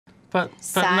But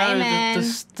Simon. no,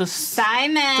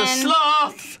 Simon. the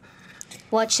sloth!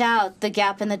 Watch out, the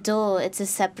gap in the door. It's a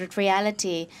separate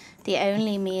reality. The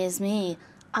only me is me.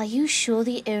 Are you sure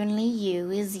the only you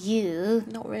is you?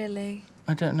 Not really.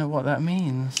 I don't know what that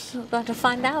means. We're about to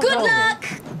find out. Good luck!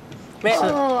 Rip.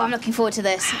 Oh, I'm looking forward to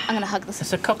this. I'm going to hug this.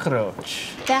 It's a cockroach.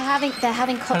 They're having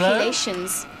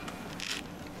copulations.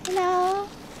 Hello?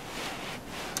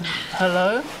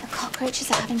 Hello? The cockroaches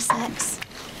are having sex.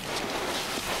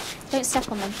 Don't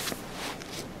step on them.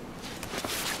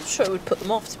 I'm sure it would put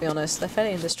them off, to be honest. They're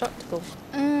fairly indestructible.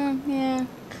 Yeah.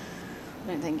 I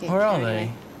don't think it. Where are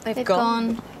they? They've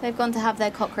gone. They've gone to have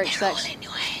their cockroach sex. in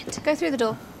your head. Go through the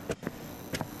door.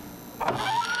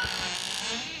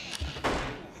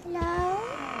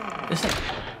 Hello?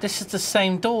 This is the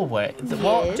same doorway.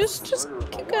 What? Just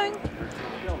keep going.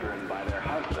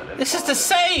 This is the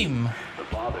same!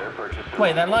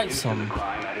 Wait, that light's on.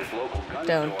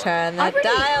 Don't turn that I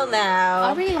dial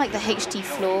now. really like the HD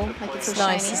floor. Like it's all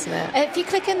nice, shiny. isn't it? If you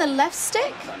click in the left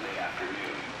stick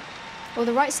or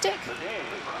the right stick,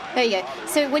 there you go.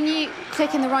 So when you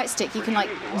click in the right stick, you can like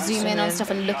zoom in on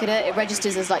stuff and look at it. It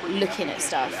registers as like looking at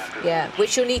stuff. Yeah,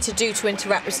 which you'll need to do to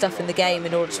interact with stuff in the game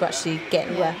in order to actually get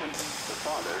anywhere.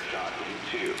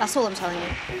 That's all I'm telling you.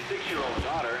 His 6-year-old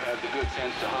daughter had the good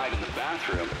sense to hide in the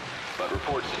bathroom, but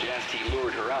reports suggest he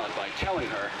lured her out by telling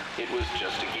her it was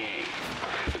just a game.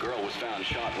 The girl was found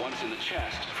shot once in the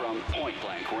chest from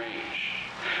point-blank range.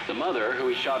 The mother, who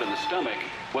he shot in the stomach,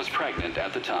 was pregnant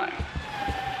at the time.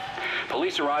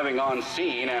 Police arriving on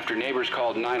scene after neighbors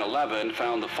called 911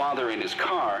 found the father in his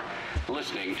car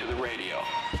listening to the radio.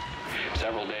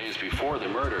 Several days before the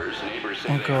murders, neighbors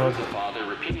say they heard the father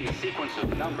repeating a sequence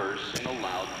of numbers in a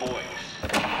loud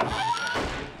voice.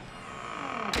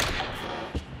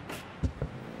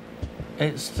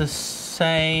 It's the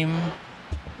same.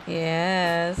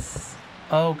 Yes.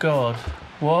 Oh God.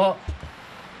 What?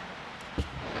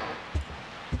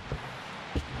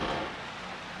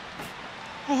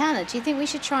 Hey Hannah, do you think we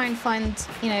should try and find,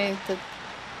 the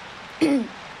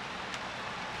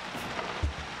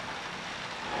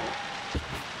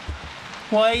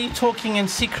Why are you talking in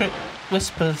secret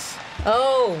whispers?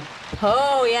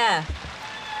 Oh yeah.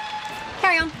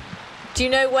 Carry on. Do you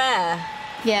know where?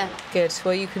 Yeah. Good.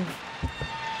 Well, you can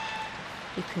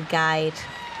guide.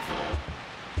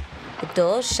 The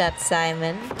door's shut,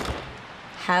 Simon.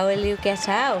 How will you get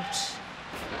out?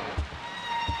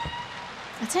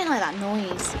 I don't like that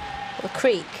noise. The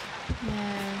creak.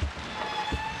 Yeah.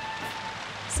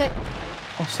 So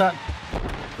What's that?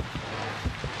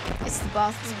 it's the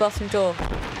bathroom. It's the bathroom door.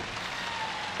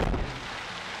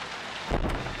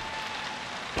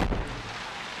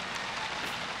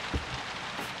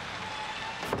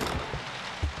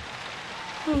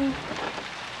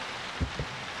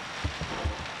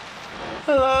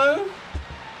 Hello?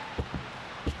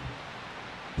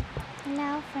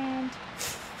 Hello, friend.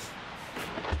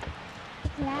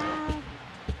 Hello.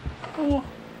 Oh.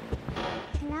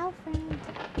 Hello, friend.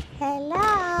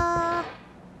 Hello.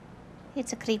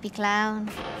 It's a creepy clown.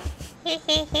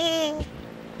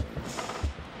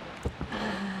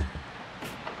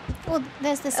 Oh,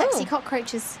 there's the sexy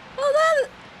cockroaches. Oh,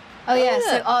 Oh yeah, look.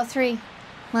 so R3.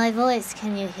 My voice,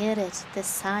 can you hear it? This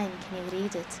sign, can you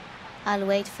read it? I'll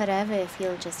wait forever if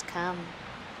you'll just come.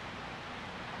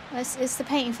 It's the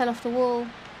painting fell off the wall.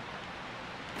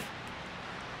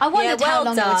 I wondered how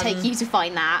long it would take you to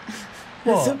find that.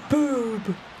 What?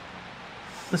 boob.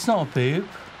 That's not a boob.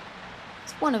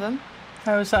 It's one of them.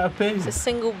 How is that a boob? It's a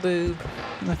single boob.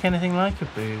 Doesn't look anything like a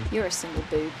boob. You're a single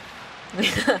boob.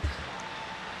 There's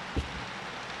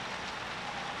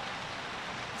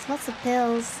lots of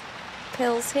pills.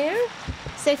 Pills here?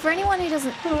 So for anyone who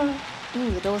doesn't...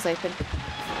 Ooh, the door's open.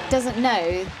 Doesn't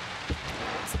know,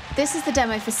 this is the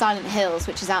demo for Silent Hills,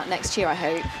 which is out next year, I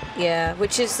hope. Yeah,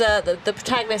 which is the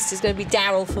protagonist is going to be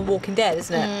Daryl from Walking Dead,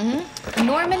 isn't it? Mm-hmm.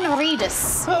 Norman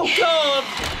Reedus. Oh God!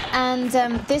 And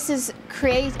this is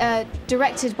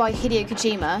directed by Hideo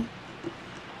Kojima,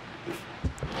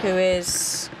 Who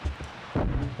is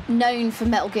known for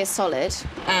Metal Gear Solid.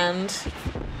 and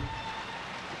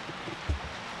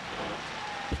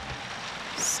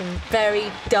some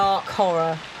very dark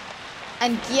horror.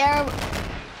 And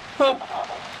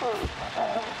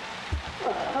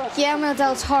Guillermo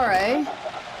del Toro,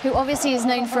 who obviously is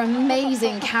known for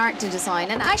amazing character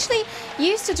design and actually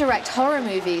used to direct horror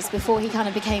movies before he kind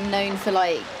of became known for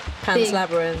like Pan's big,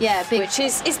 Labyrinth. Yeah, big, which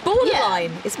is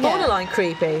borderline. Yeah. It's borderline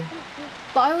creepy.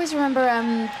 But I always remember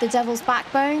The Devil's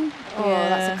Backbone. Oh, Yeah.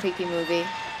 that's a creepy movie.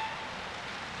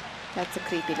 That's a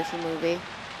creepy little movie.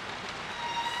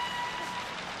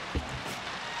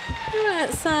 Right,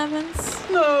 Simons.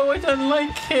 No, I don't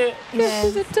like it. Go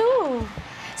through the door.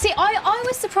 See, I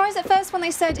was surprised at first when they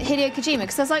said Hideo Kojima,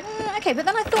 because I was like, okay, but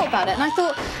then I thought about it, and I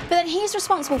thought, but then he's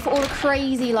responsible for all the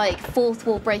crazy, like, fourth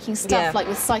wall breaking stuff, like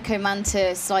with Psycho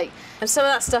Mantis, like... And some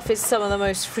of that stuff is some of the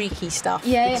most freaky stuff,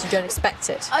 because you don't expect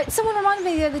it. Someone reminded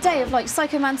me the other day of, like,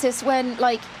 Psycho Mantis when,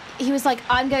 like, he was like,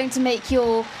 I'm going to make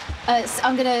your...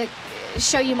 I'm going to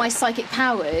show you my psychic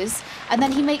powers, and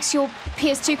then he makes your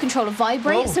PS2 controller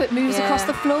vibrate, so it moves across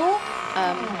the floor.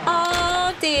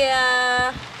 Oh,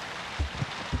 dear.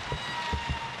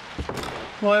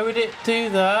 Why would it do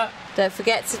that? Don't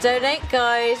forget to donate,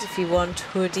 guys, if you want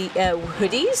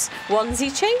hoodies,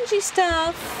 onesie, changey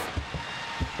stuff.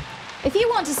 If you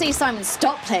want to see Simon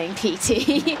stop playing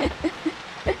PT...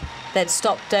 Then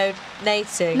stop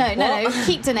donating. No,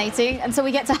 keep donating until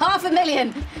we get to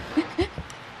 500,000.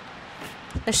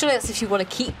 I'm sure that's if you want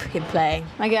to keep him playing.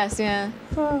 I guess, yeah.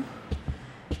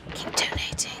 Keep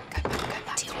donating. Go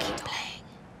back. Keep playing.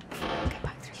 Go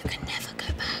back through. You can never go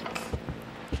back.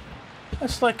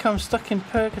 It's like I'm stuck in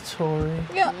purgatory.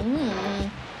 Yeah.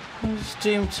 I'm just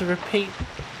doomed to repeat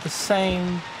the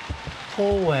same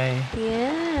hallway.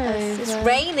 Yes. It's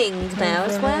raining now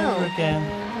as well. Over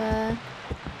again.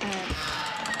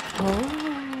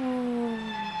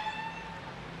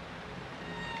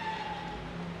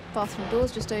 Bathroom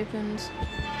doors just opened.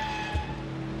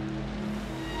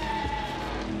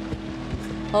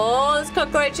 Oh, there's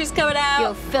cockroaches coming out.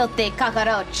 You filthy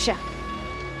cockroach.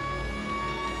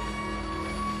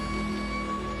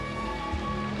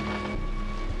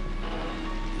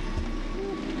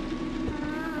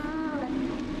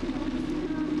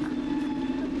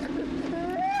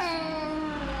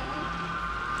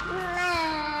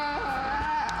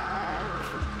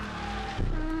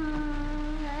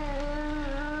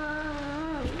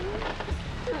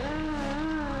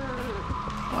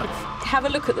 Have a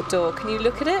look at the door. Can you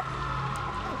look at it? I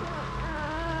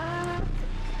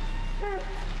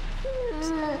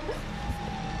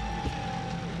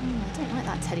don't like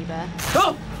that teddy bear.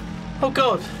 Oh! Oh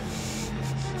God!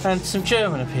 And some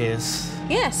German appears.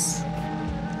 Yes.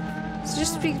 So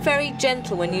just be very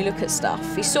gentle when you look at stuff.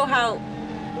 You saw how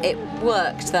it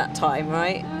worked that time,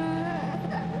 right?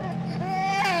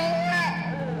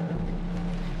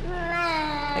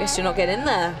 I guess you're not getting in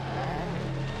there.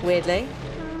 Weirdly.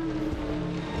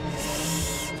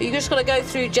 But you just got to go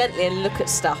through gently and look at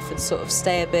stuff and sort of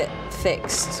stay a bit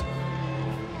fixed.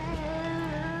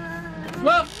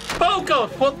 Well, oh God!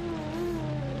 What?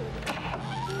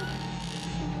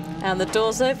 And the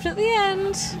door's open at the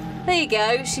end. There you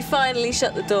go. She finally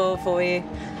shut the door for you.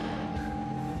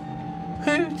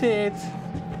 Who did?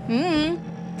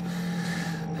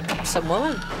 Some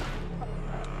woman.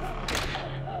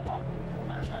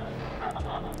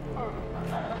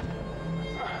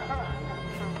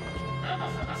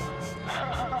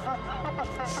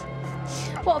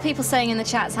 What are people saying in the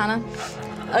chats, Hannah?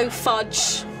 Oh,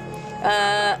 fudge.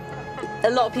 A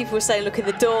lot of people were saying, look in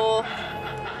the door.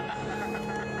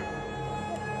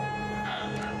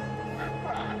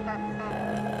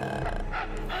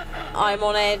 I'm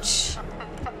on edge.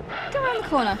 Go around the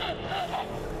corner.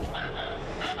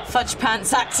 Fudge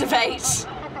pants activate.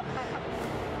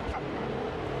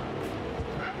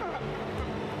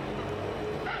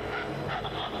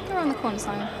 Go around the corner,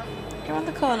 Simon. Go around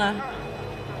the corner.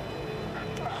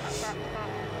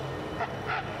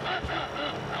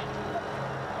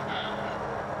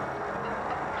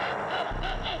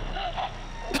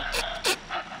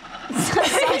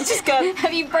 Just go.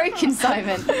 Have you broken,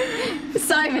 Simon?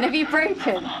 Simon, have you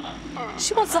broken?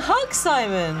 She wants a hug,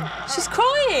 Simon. She's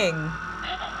crying.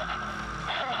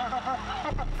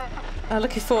 I'm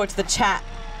looking forward to the chat,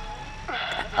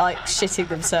 like, shitting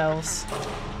themselves.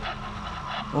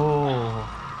 Oh.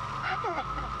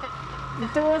 The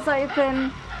door's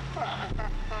open.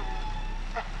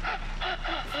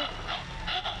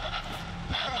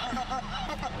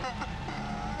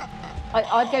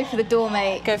 I'd go for the door,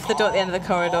 mate. Go for the door at the end of the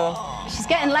corridor. She's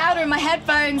getting louder in my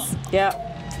headphones. Yep.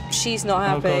 She's not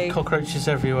Oh happy. God! Cockroaches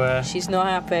everywhere. She's not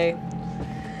happy.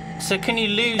 So can you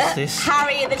lose this?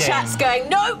 Harry in the game? chat's going,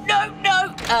 no, no,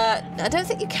 no. I don't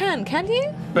think you can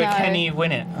you? But No. can you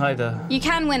win it either? You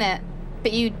can win it,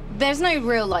 but there's no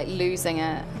real, like, losing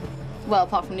it. Well,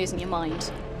 apart from losing your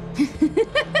mind.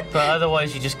 But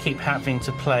otherwise, you just keep having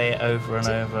to play it over and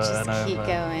over Just and keep over.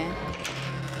 going.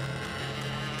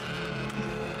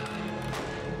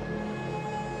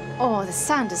 Oh, the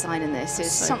sound design in this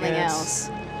is So something good. else.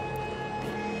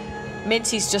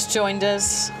 Minty's just joined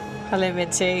us. Hello,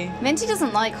 Minty. Minty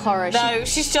doesn't like horror. No,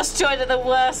 she's just joined at the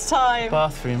worst time.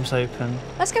 Bathroom's open.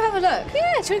 Let's go have a look.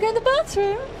 Yeah, should we go in the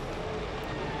bathroom?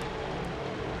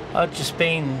 I've just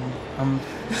been. I'm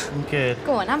good.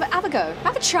 Go on, have a go.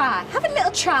 Have a try. Have a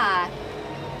little try.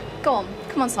 Go on.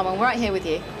 Come on, Simon. We're right here with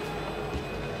you.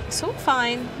 It's all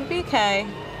fine. You'll be okay.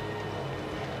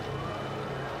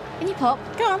 Can you pop?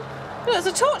 Go on. Look, there's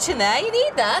a torch in there. You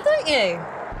need that, don't you?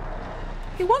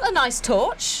 You want a nice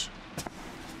torch.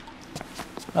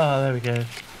 Oh, there we go.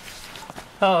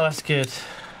 Oh, that's good.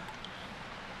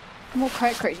 More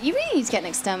crate. You really need to get an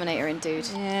exterminator in, dude.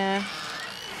 Yeah.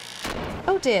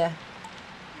 Oh dear.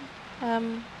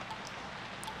 Oh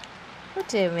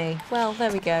dear me. Well,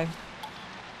 there we go.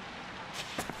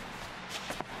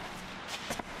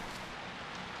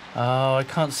 Oh, I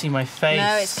can't see my face.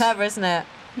 No, it's clever, isn't it?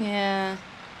 Yeah.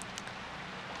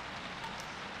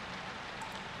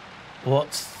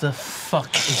 What the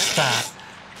fuck is that?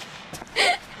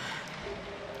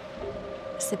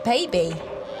 It's a baby.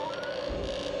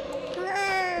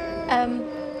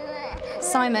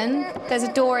 Simon, there's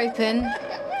a door open.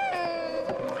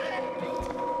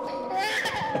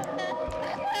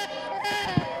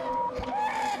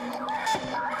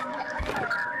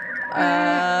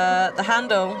 The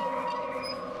handle.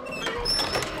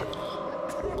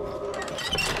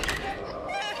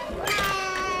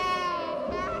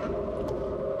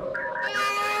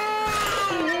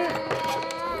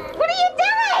 What are you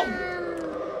doing?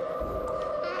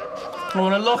 I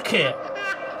want to lock it.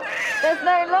 There's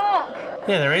no lock.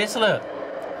 Yeah, there is. Look.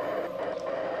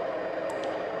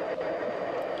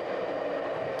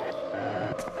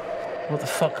 What the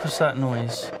fuck was that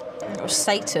noise? Or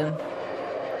Satan.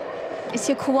 It's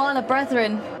your koala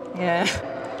brethren. Yeah.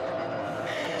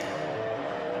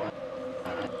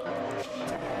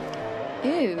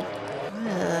 Ew.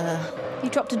 You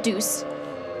dropped a deuce.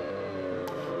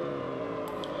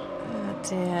 Oh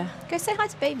dear. Go say hi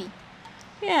to baby.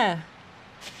 Yeah.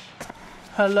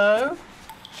 Hello,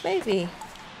 Baby.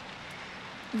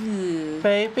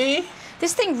 baby.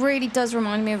 This thing really does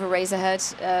remind me of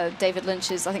Eraserhead, David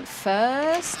Lynch's, I think,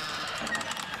 first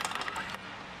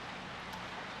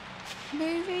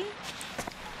movie.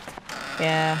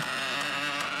 Yeah.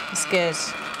 It's good.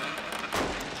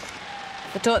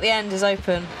 The door at the end is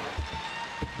open.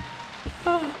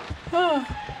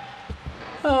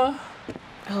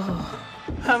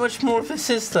 How much more of this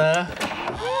is there?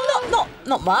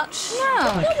 Not much. No.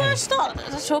 Not much. Not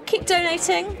at all. Keep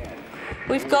donating.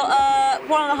 We've got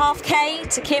 1.5K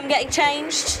to Kim getting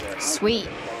changed Sweet.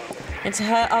 into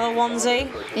her other onesie.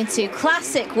 Into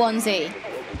classic onesie.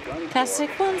 Classic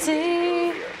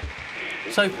onesie.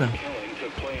 It's open. Killing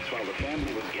took place while the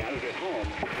family was gathered at home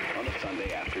on a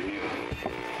Sunday afternoon.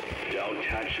 Don't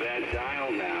touch that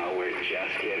dial now. We're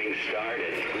just getting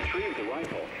started. Retrieve the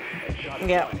rifle and shot it.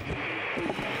 Yep.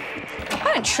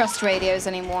 I don't trust radios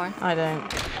anymore. I don't.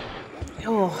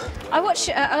 Oh. I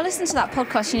listened to that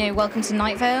podcast, you know, Welcome to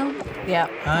Night Vale. Yeah.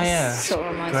 Oh yeah. Sort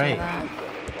of reminds me Great. of that.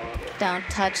 Don't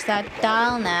touch that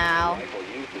dial now.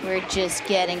 We're just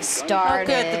getting Oh, started.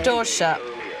 good. The door's shut.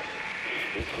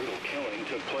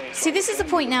 See, this is the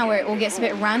point now where it all gets a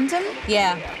bit random.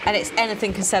 Yeah. And it's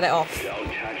anything can set it off. Don't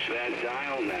touch that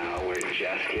dial now. We're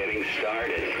just getting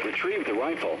started. Retrieved the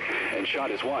rifle and shot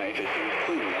his wife as he was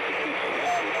cleaning up the kitchen.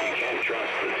 You can't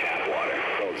trust the tap water.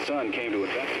 Both son came to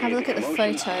investigate. Have a look at the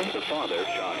commotion. photo. The father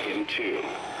shot him too.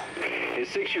 His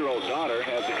 6-year-old daughter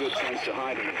had the good sense to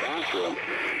hide in the bathroom,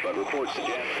 but reports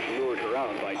suggest he lured her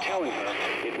out by telling her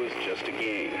it was just a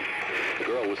game. The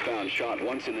girl was found shot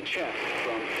once in the chest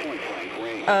from point-blank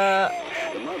range.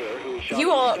 The mother, who shot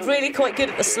You are really quite good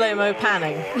at the slow-mo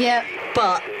panning. Yeah,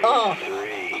 But, oh.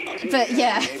 but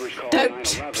yeah.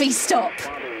 Don't. Please stop.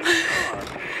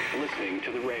 listening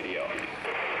to the radio.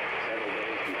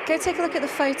 Go take a look at the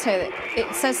photo.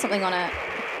 It says something on it.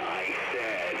 I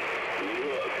said,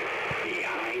 look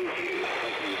behind you,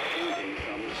 like he was using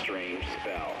some strange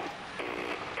spell.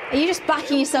 Are you just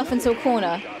backing yourself into a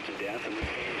corner? Shot to death in the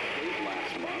state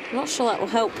last month. I'm not sure that will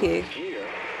help you. Here, a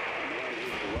man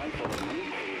used a rifle and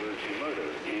meat cleaver to murder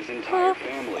his entire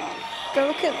family. Go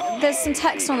look at. There's some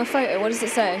text on the photo. What does it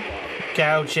say?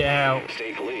 Gouge it out.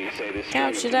 State police say this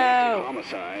Gouge string it of out.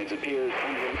 homicides appears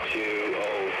under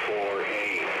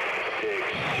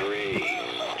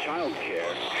 20483. Child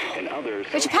care and others.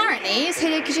 Which apparently is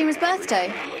Hideo Kojima's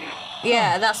birthday.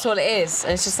 Yeah, that's what it is.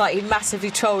 And it's just like he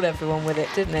massively trolled everyone with it,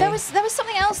 didn't he? There was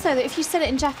something else though that if you said it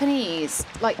in Japanese,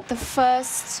 like the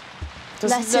first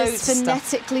There's loads letters of stuff.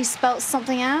 phonetically spelt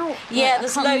something out. Yeah, Like, I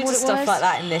there's can't remember loads of what it stuff was. like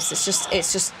that in this. It's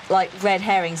just like red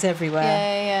herrings everywhere.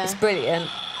 Yeah. It's brilliant,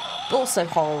 but also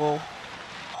horrible.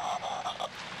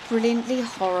 Brilliantly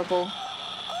horrible.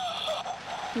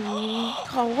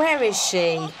 Oh, where is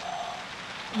she?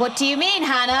 What do you mean,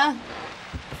 Hannah?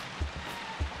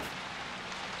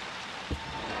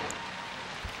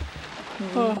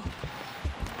 Oh.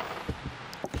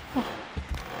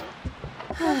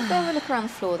 Have a look around the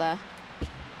floor there.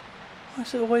 Why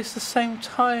is it always the same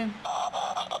time?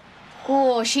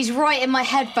 Oh, she's right in my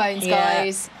headphones,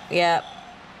 guys. Yeah.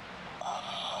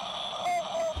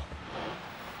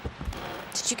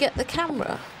 Did you get the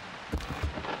camera?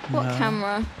 What No.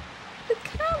 camera? The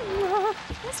camera.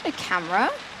 There's no camera.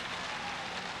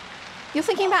 You're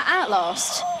thinking about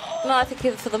Outlast. No, I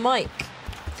think for the mic.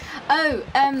 Oh,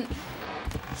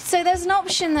 so there's an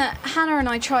option that Hannah and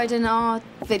I tried in our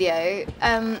video,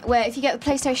 where if you get the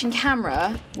PlayStation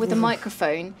camera with a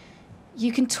microphone,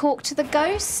 you can talk to the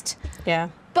ghost. Yeah.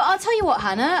 But I'll tell you what,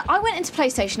 Hannah, I went into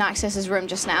PlayStation Access's room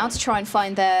just now to try and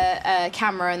find their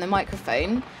camera and the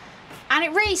microphone, and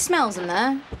it really smells in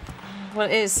there. Well,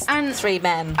 it is And- 3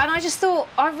 men. And I just thought,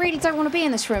 I really don't want to be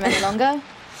in this room any longer.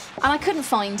 And I couldn't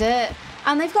find it.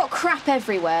 And they've got crap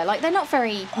everywhere. Like, they're not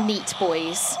very neat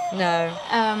boys. No.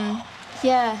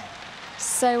 Yeah.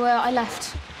 So I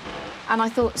left. And I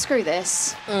thought, screw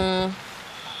this.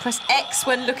 Press X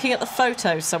when looking at the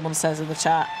photo, someone says in the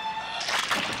chat.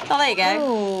 Oh, there you go.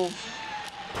 Oh.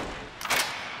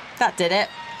 That did it.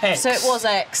 X. So it was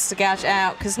X to gouge it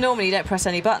out, because normally you don't press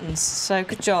any buttons. So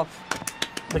good job.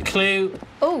 The clue.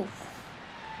 Oh.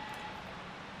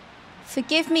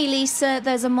 Forgive me, Lisa.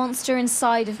 There's a monster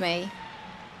inside of me.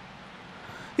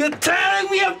 You're tearing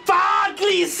me apart,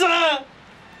 Lisa!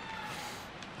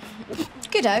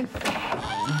 Goodo.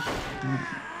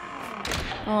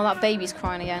 Oh, that baby's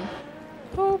crying again.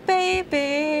 Oh,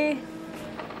 baby.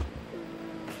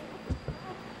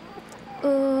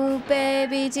 Ooh,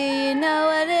 baby, do you know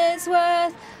what it's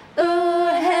worth? Ooh,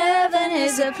 heaven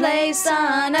is a place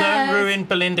on Don't earth. ruin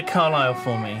Belinda Carlisle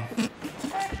for me.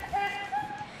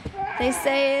 They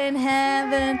say in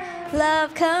heaven,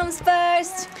 love comes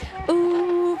first.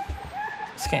 Ooh.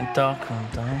 It's getting darker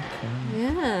and darker.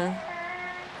 Yeah.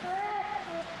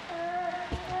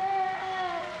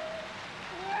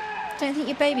 Don't think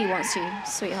your baby wants you,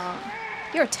 sweetheart.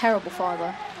 You're a terrible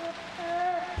father.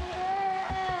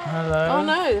 Hello? Oh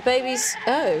no, the baby's.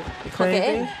 Oh, you can't get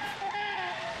in.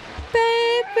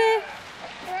 Baby.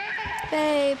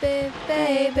 Baby,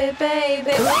 baby,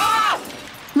 baby.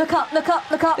 Look up, look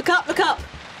up, look up. Look up, look up.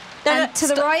 No, And to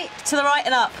the right? To the right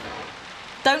and up.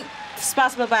 Don't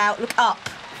spasm about. Look up.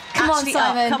 Come on, Actually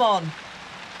Simon. Up. Come on.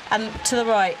 And to the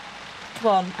right. Come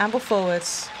on, amble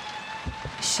forwards.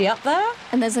 Is she up there?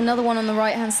 And there's another one on the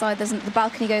right-hand side. The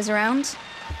balcony goes around.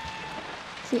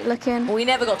 Keep looking. Well, we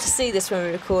never got to see this when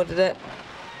we recorded it.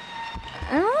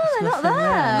 Oh, they're not there.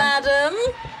 Madam.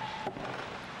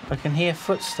 I can hear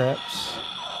footsteps.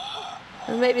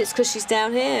 Well, maybe it's because she's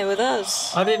down here with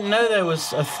us. I didn't know there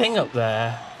was a thing up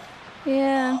there.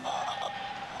 Yeah.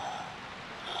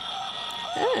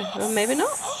 Oh, well, maybe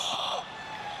not.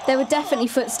 There were definitely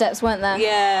footsteps, weren't there?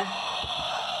 Yeah.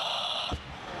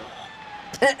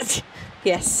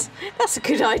 Yes, that's a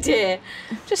good idea.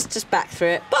 Just back through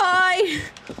it. Bye.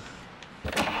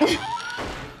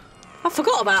 I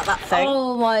forgot about that thing.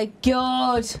 Oh my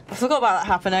god. I forgot about that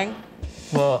happening.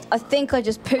 What? I think I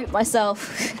just pooped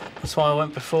myself. That's why I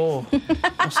went before.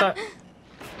 What's that?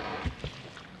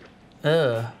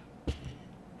 Ugh.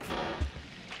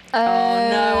 Oh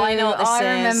no, I know what this is.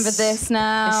 I remember this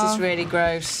now. This is really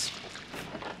gross.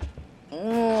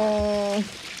 Oh.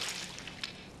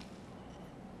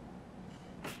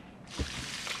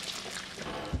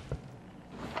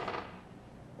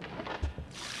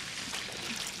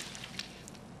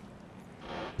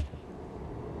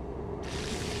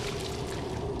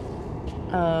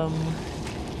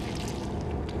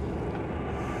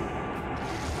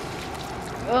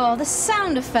 Oh, the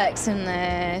sound effects in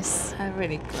this. They're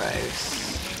really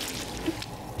gross.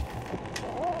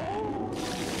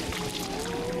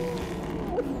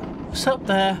 What's up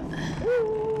there?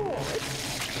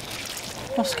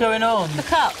 What's going on?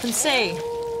 Look up and see.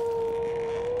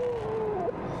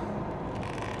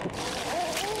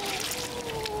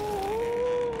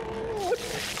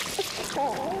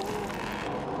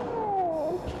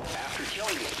 After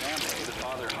killing his family, the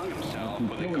father hung himself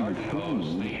with a garden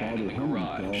hose they had in the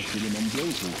garage.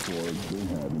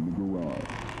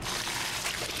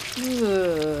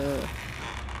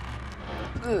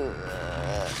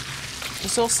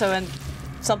 There's also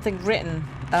something written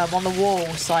on the wall,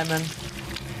 Simon.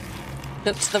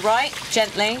 Look to the right,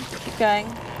 gently. Keep going.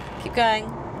 Keep going.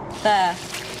 There.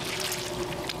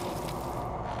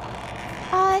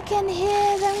 I can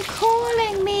hear them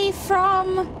calling me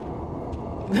from...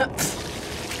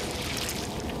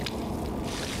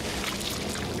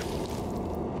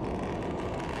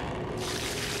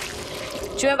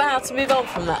 Do you remember how to move on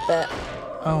from that bit?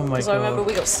 Oh my Because I remember god.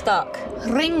 we got stuck.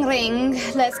 Ring, ring.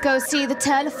 Let's go see the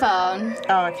telephone.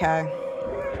 Oh, okay.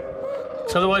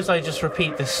 So otherwise I just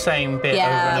repeat the same bit Yeah.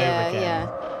 over and over Yeah, again.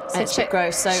 yeah. So It's a bit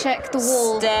gross, so check the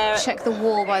wall. stare- Check the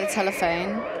wall by the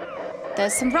telephone.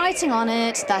 There's some writing on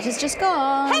it. That has just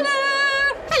gone. Hello!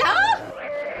 Hello?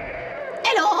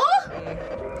 Hello?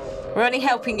 We're only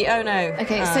helping you. Oh, no.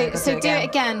 Okay, Oh, so do it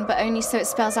again, but only so it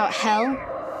spells out hell.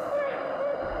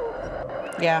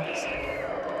 Yeah.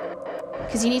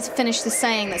 Because you need to finish the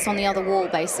saying that's on the other wall,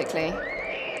 basically.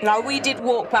 No, we did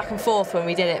walk back and forth when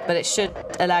we did it, but it should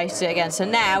allow you to do it again. So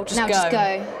now, just Now go. just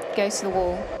go. Go to the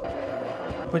wall.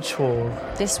 Which wall?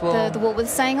 This wall. The wall with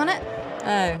the saying on it.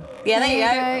 Oh. Yeah, there you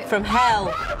go. go. From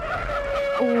hell.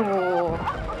 Ooh.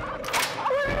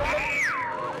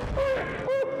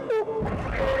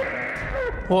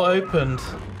 What opened?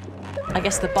 I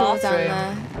guess the Door down bathroom.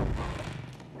 there.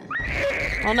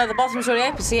 Oh no, the bathroom's already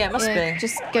open, so yeah, it must Yeah, be.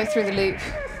 just go through the loop.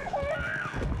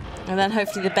 And then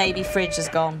hopefully the baby fridge is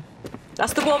gone.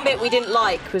 That's the one bit we didn't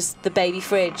like, was the baby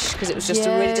fridge, because it was just a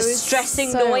Yeah, really it was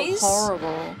distressing so noise.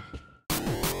 Horrible.